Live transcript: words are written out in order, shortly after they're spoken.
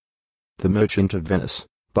The Merchant of Venice,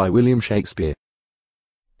 by William Shakespeare.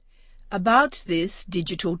 About this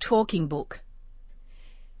digital talking book.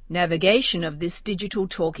 Navigation of this digital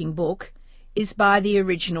talking book is by the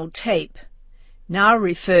original tape, now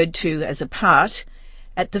referred to as a part,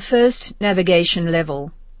 at the first navigation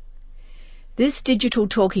level. This digital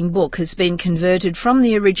talking book has been converted from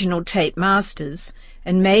the original tape masters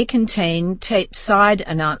and may contain tape side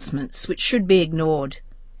announcements which should be ignored.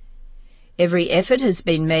 Every effort has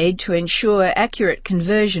been made to ensure accurate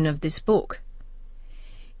conversion of this book.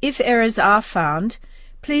 If errors are found,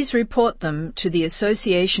 please report them to the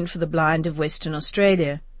Association for the Blind of Western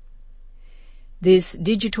Australia. This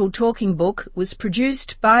digital talking book was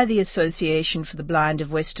produced by the Association for the Blind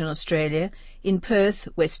of Western Australia in Perth,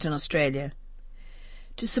 Western Australia.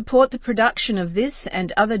 To support the production of this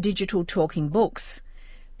and other digital talking books,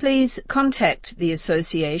 please contact the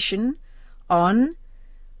Association on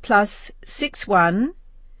 +61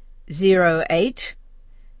 08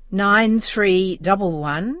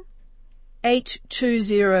 9311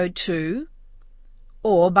 8202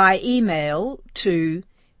 or by email to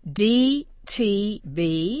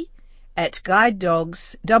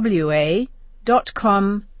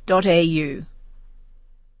dtb@guidedogswa.com.au.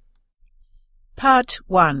 Part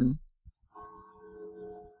 1.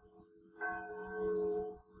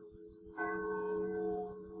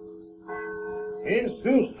 In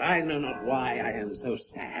sooth, I know not why I am so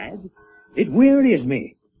sad. It wearies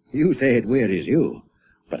me. You say it wearies you.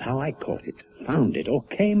 But how I caught it, found it, or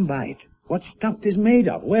came by it, what stuff 'tis made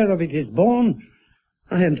of, whereof it is born,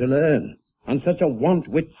 I am to learn. And such a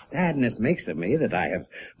want-wit sadness makes of me that I have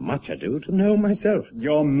much ado to know myself.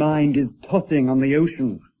 Your mind is tossing on the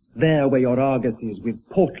ocean. There were your argosies with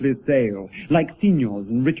portly sail, like signors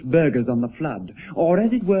and rich burghers on the flood, or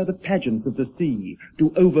as it were the pageants of the sea, to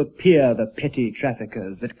overpeer the petty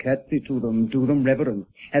traffickers that curtsy to them, do them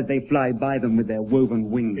reverence, as they fly by them with their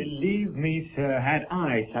woven wings. Believe me, sir, had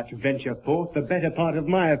I such venture forth, the better part of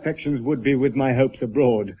my affections would be with my hopes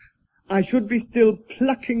abroad. I should be still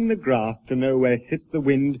plucking the grass to know where sits the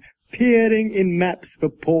wind, peering in maps for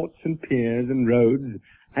ports and piers and roads,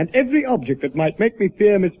 and every object that might make me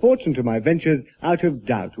fear misfortune to my ventures, out of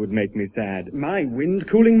doubt would make me sad. My wind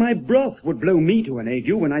cooling my broth would blow me to an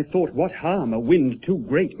ague when I thought what harm a wind too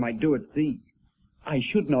great might do at sea. I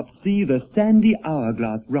should not see the sandy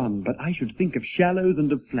hourglass run, but I should think of shallows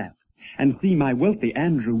and of flats, and see my wealthy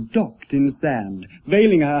Andrew docked in sand,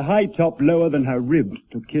 veiling her high top lower than her ribs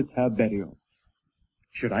to kiss her burial.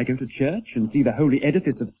 Should I go to church and see the holy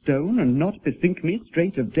edifice of stone, and not bethink me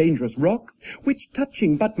straight of dangerous rocks, which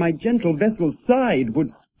touching but my gentle vessel's side,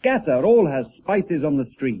 would scatter all her spices on the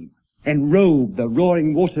stream, enrobe the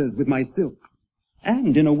roaring waters with my silks?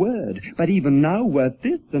 And, in a word, but even now worth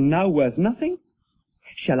this, and now worth nothing?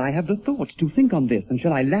 Shall I have the thought to think on this, and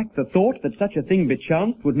shall I lack the thought that such a thing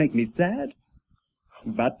bechanced would make me sad?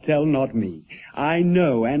 But tell not me. I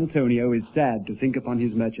know Antonio is sad to think upon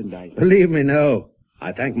his merchandise. Believe me, no.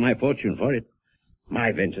 I thank my fortune for it.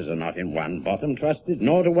 My ventures are not in one bottom trusted,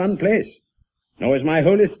 nor to one place. Nor is my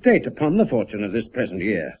whole estate upon the fortune of this present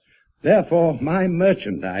year. Therefore, my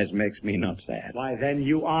merchandise makes me not sad. Why, then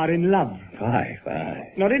you are in love. Fie.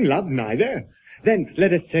 Not in love, neither. Then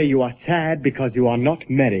let us say you are sad because you are not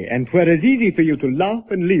merry, and 'twere as easy for you to laugh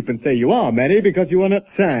and leap and say you are merry because you are not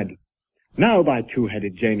sad. Now by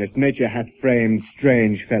two-headed Janus, nature hath framed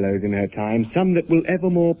strange fellows in her time, some that will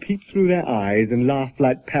evermore peep through their eyes and laugh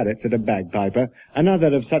like parrots at a bagpiper,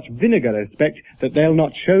 another of such vinegar aspect that they'll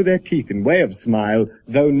not show their teeth in way of smile,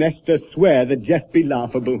 though Nestor swear the jest be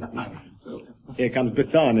laughable. Here comes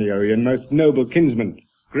Bassanio, your most noble kinsman,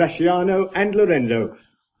 Gratiano and Lorenzo.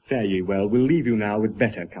 Fare ye well, we'll leave you now with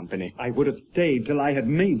better company. I would have stayed till I had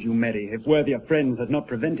made you merry, if worthier friends had not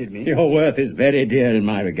prevented me. Your worth is very dear in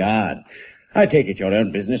my regard. I take it your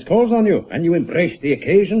own business calls on you, and you embrace the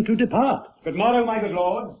occasion to depart. Good morrow, my good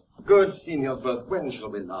lords. Good signors both, when shall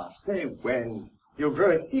we laugh? Say when. You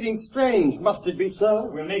grow exceeding strange, must it be so?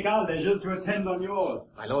 We'll make our leisures to attend on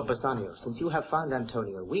yours. My lord Bassanio, since you have found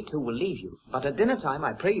Antonio, we too will leave you. But at dinner time,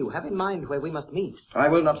 I pray you, have in mind where we must meet. I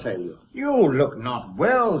will not fail you. You look not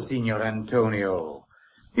well, Signor Antonio.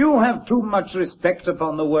 You have too much respect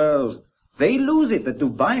upon the world. They lose it that do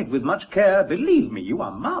buy it with much care. Believe me, you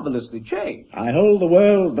are marvellously changed. I hold the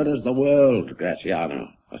world but as the world,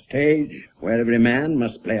 Gratiano. A stage where every man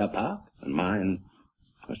must play a part, and mine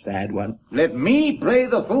a sad one. Let me play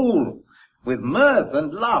the fool. With mirth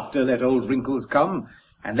and laughter let old wrinkles come,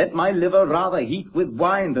 and let my liver rather heat with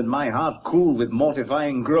wine than my heart cool with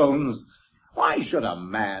mortifying groans. Why should a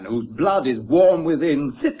man whose blood is warm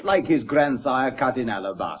within sit like his grandsire cut in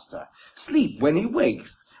alabaster, sleep when he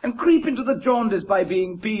wakes, and creep into the jaundice by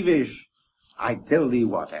being peevish? I tell thee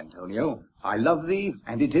what, Antonio, I love thee,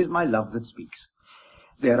 and it is my love that speaks.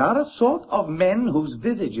 There are a sort of men whose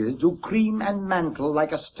visages do cream and mantle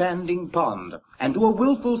like a standing pond, and to a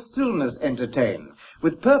wilful stillness entertain,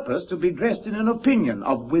 with purpose to be dressed in an opinion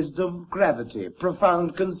of wisdom, gravity,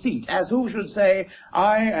 profound conceit, as who should say,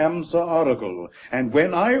 I am Sir Oracle, and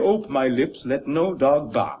when I ope my lips, let no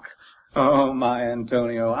dog bark. Oh, my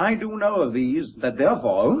Antonio, I do know of these, that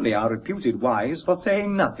therefore only are reputed wise for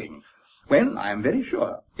saying nothing, when, I am very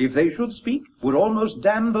sure, if they should speak, would almost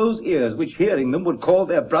damn those ears which hearing them would call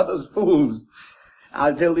their brothers fools.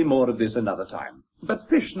 I'll tell thee more of this another time. But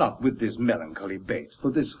fish not with this melancholy bait,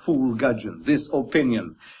 for this fool gudgeon, this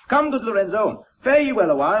opinion. Come, good Lorenzo, fare ye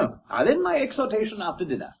well awhile. I'll end my exhortation after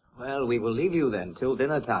dinner. Well, we will leave you then till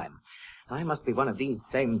dinner time. I must be one of these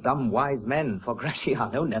same dumb wise men, for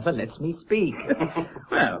Gratiano never lets me speak.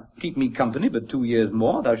 Well, keep me company but 2 years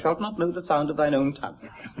more, thou shalt not know the sound of thine own tongue.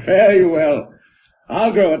 Fare you well.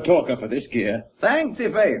 I'll grow a talker for this gear. Thanks, i'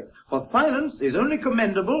 faith, for silence is only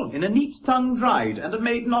commendable in a neat tongue dried, and a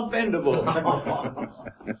maid not bendable.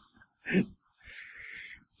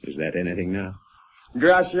 Is that anything now?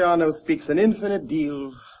 Gratiano speaks an infinite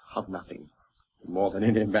deal of nothing, more than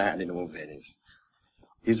any man in all Venice.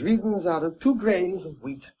 His reasons are as 2 grains of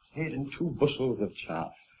wheat hid in 2 bushels of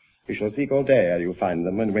chaff. You shall seek all day ere you find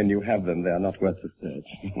them, and when you have them, they are not worth the search.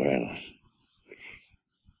 Well,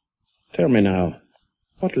 tell me now,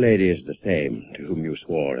 what lady is the same to whom you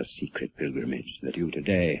swore a secret pilgrimage that you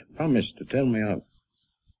today promised to tell me of?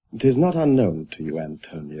 'Tis not unknown to you,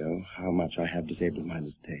 Antonio, how much I have disabled mine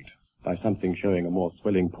estate, by something showing a more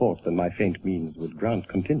swelling port than my faint means would grant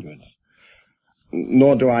continuance.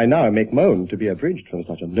 Nor do I now make moan to be abridged from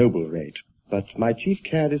such a noble rate, but my chief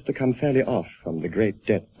care is to come fairly off from the great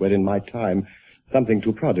debts wherein my time, something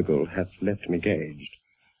too prodigal, hath left me gauged.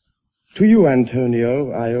 To you,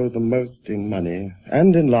 Antonio, I owe the most in money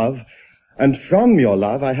and in love, and from your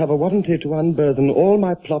love I have a warranty to unburthen all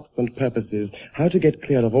my plots and purposes, how to get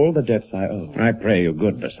clear of all the debts I owe. I pray you,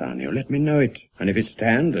 good Bassanio, let me know it, and if it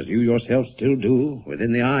stand, as you yourself still do,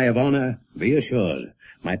 within the eye of honour, be assured,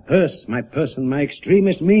 my purse, my person, my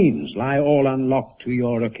extremest means lie all unlocked to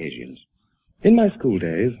your occasions. In my school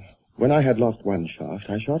days, when I had lost one shaft,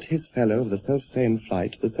 I shot his fellow of the self-same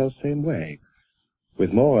flight the self-same way,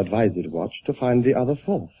 with more advised watch to find the other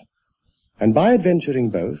fourth. And by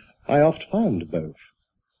adventuring both, I oft found both.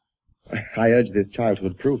 I urge this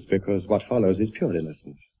childhood proof because what follows is pure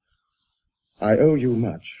innocence. I owe you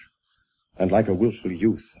much, and like a wilful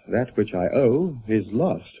youth, that which I owe is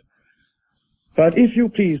lost. But if you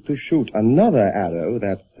please to shoot another arrow,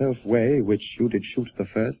 that self-way which you did shoot the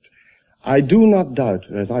first, I do not doubt,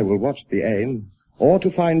 as I will watch the aim, or to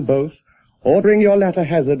find both, or bring your latter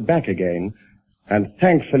hazard back again, and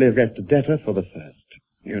thankfully rest debtor for the first.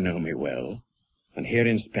 You know me well, and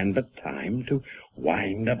herein spend but time to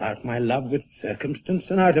wind about my love with circumstance,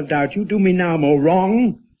 and out of doubt you do me now more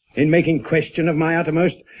wrong in making question of my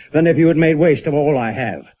uttermost than if you had made waste of all I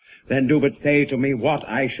have. Then do but say to me what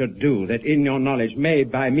I should do, that in your knowledge may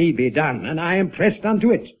by me be done, and I am pressed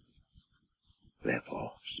unto it.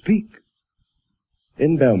 Therefore, speak.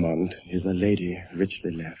 In Belmont is a lady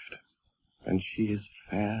richly left, and she is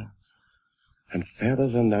fair, and fairer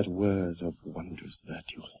than that word of wondrous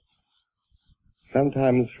virtues.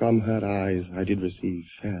 Sometimes from her eyes I did receive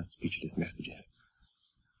fair speechless messages.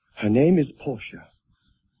 Her name is Portia,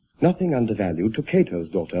 nothing undervalued to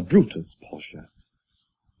Cato's daughter, Brutus' Portia.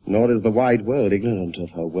 Nor is the wide world ignorant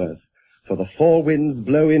of her worth, for the 4 winds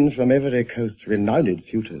blow in from every coast renowned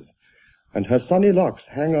suitors, and her sunny locks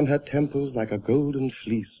hang on her temples like a golden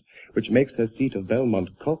fleece, which makes her seat of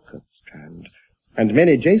Belmont Colchos strand, and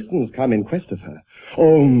many Jasons come in quest of her.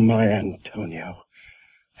 Oh, my Antonio,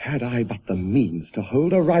 had I but the means to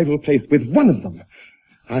hold a rival place with one of them,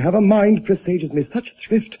 I have a mind presages me such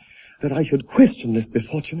thrift that I should question this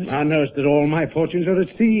befortunate. Thou knowest that all my fortunes are at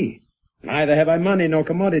sea. Neither have I money nor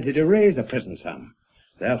commodity to raise a present sum.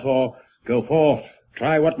 Therefore, go forth,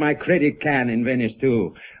 try what my credit can in Venice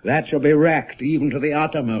too. That shall be racked even to the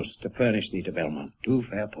uttermost to furnish thee to Belmont. Do,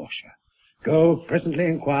 fair Portia. Go presently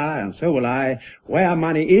inquire, and so will I, where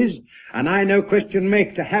money is, and I no question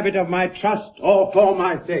make to have it of my trust or for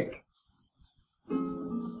my sake.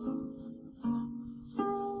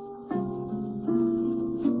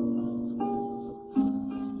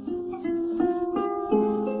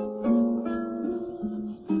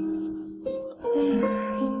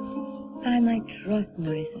 By my troth,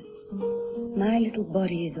 Nerissa, my little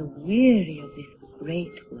body is a-weary of this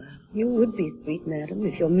great world. You would be, sweet madam,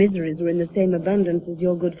 if your miseries were in the same abundance as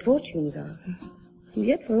your good fortunes are. And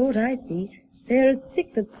yet, for aught I see, they are as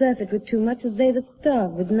sick that surfeit with too much as they that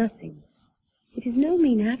starve with nothing. It is no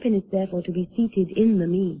mean happiness, therefore, to be seated in the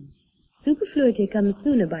mean. Superfluity comes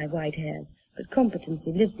sooner by white hairs, but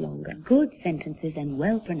competency lives longer. Good sentences and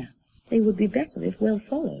well pronounced. They would be better if well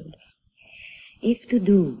followed. If to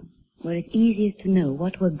do were as easy as to know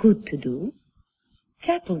what were good to do,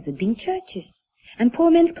 chapels had been churches, and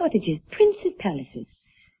poor men's cottages princes' palaces.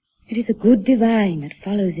 It is a good divine that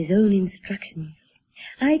follows his own instructions.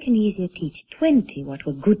 I can easier teach 20 what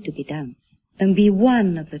were good to be done, than be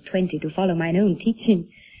one of the 20 to follow mine own teaching.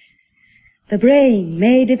 The brain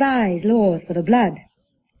may devise laws for the blood,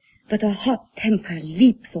 but a hot temper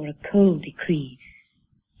leaps o'er a cold decree.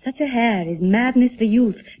 Such a hare is madness the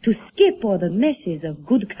youth, to skip o'er the meshes of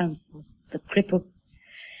good counsel, the cripple.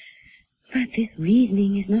 But this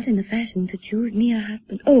reasoning is not in the fashion to choose me a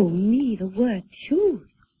husband. Oh, me, the word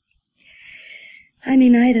choose! I may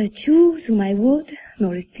neither choose whom I would,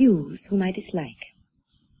 nor refuse whom I dislike.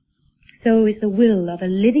 So is the will of a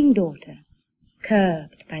living daughter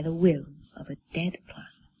curbed by the will of a dead father.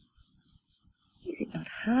 Is it not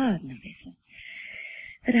hard, Nerissa,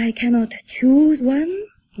 that I cannot choose one,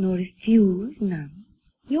 nor refuse none?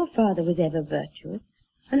 Your father was ever virtuous,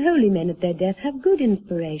 and holy men at their death have good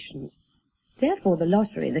inspirations. Therefore the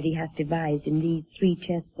lottery that he hath devised in these 3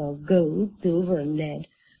 chests of gold, silver, and lead,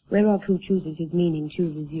 whereof who chooses his meaning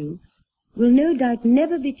chooses you, will no doubt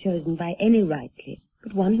never be chosen by any rightly,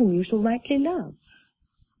 but one whom you shall rightly love.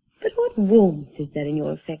 But what warmth is there in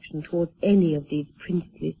your affection towards any of these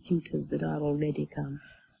princely suitors that are already come?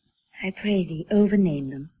 I pray thee overname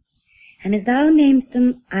them, and as thou namest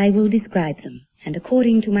them, I will describe them, and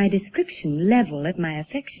according to my description level at my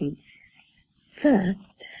affection.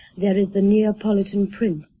 First, there is the Neapolitan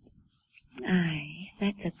prince. Aye,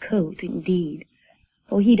 that's a colt indeed,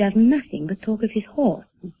 for he does nothing but talk of his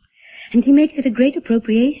horse, and he makes it a great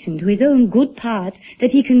appropriation to his own good parts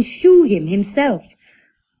that he can shoe him himself.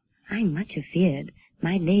 I'm much afeard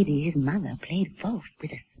my lady his mother played false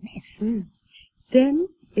with a smith. Then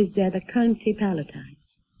is there the County Palatine.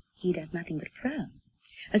 He does nothing but frown,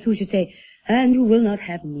 as who should say, and you will not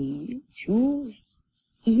have me, choose.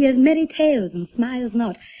 He hears merry tales and smiles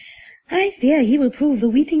not. I fear he will prove the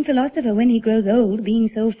weeping philosopher when he grows old, being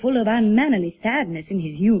so full of unmannerly sadness in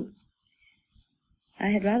his youth. I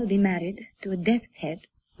had rather be married to a death's head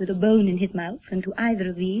with a bone in his mouth than to either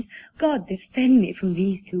of these. God defend me from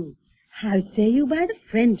these 2. How say you by the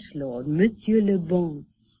French lord, Monsieur le Bon?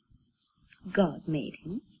 God made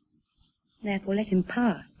him. Therefore let him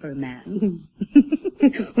pass for a man.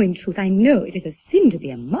 Oh, in truth, I know it is a sin to be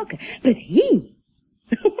a mocker, but he...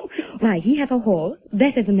 Why, he hath a horse,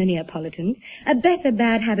 better than the Neapolitans, a better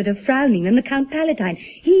bad habit of frowning than the Count Palatine.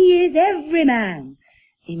 He is every man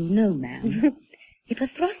in no man. If a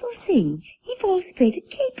throstle sing, he falls straight at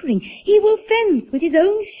capering. He will fence with his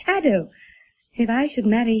own shadow. If I should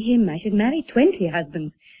marry him, I should marry 20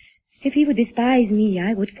 husbands. If he would despise me,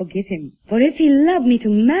 I would forgive him. For if he love me to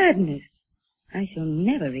madness, I shall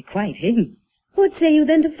never requite him. What say you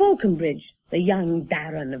then to Falconbridge, the young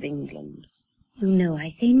Baron of England? You know I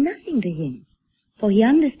say nothing to him, for he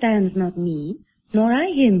understands not me, nor I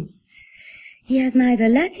him. He hath neither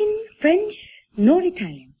Latin, French, nor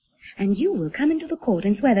Italian, and you will come into the court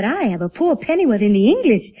and swear that I have a poor pennyworth in the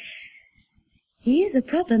English. He is a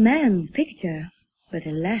proper man's picture, but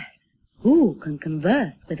alas, who can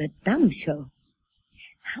converse with a dumb show?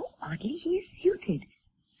 How oddly he is suited!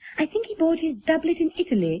 I think he bought his doublet in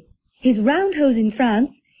Italy, his round hose in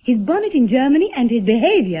France, his bonnet in Germany, and his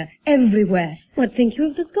behaviour everywhere. What think you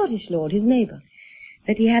of the Scottish lord, his neighbour?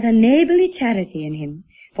 That he hath a neighbourly charity in him,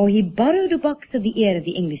 for he borrowed a box of the ear of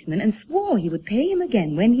the Englishman, and swore he would pay him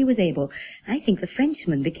again when he was able. I think the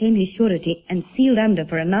Frenchman became his surety, and sealed under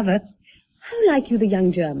for another. How like you the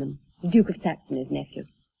young German, the Duke of Saxony's nephew?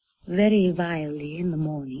 Very vilely in the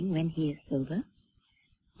morning when he is sober,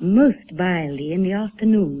 most vilely in the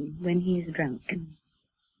afternoon when he is drunk.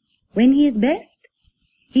 When he is best,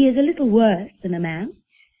 he is a little worse than a man,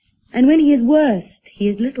 and when he is worst, he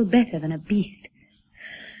is little better than a beast.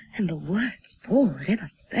 And the worst fall that ever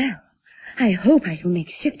fell. I hope I shall make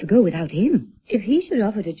shift to go without him. If he should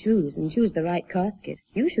offer to choose, and choose the right casket,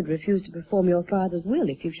 you should refuse to perform your father's will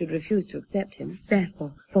if you should refuse to accept him.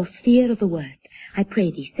 Therefore, for fear of the worst, I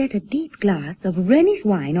pray thee set a deep glass of Rhenish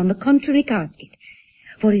wine on the contrary casket.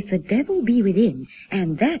 For if the devil be within,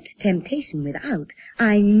 and that temptation without,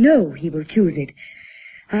 I know he will choose it.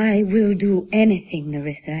 I will do anything,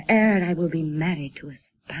 Nerissa, ere I will be married to a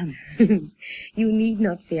spun. You need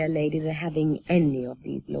not fear, lady, the having any of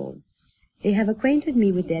these laws. They have acquainted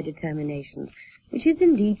me with their determinations, which is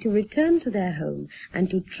indeed to return to their home, and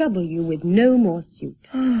to trouble you with no more suit,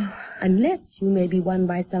 unless you may be won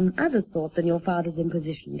by some other sort than your father's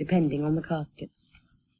imposition, depending on the caskets.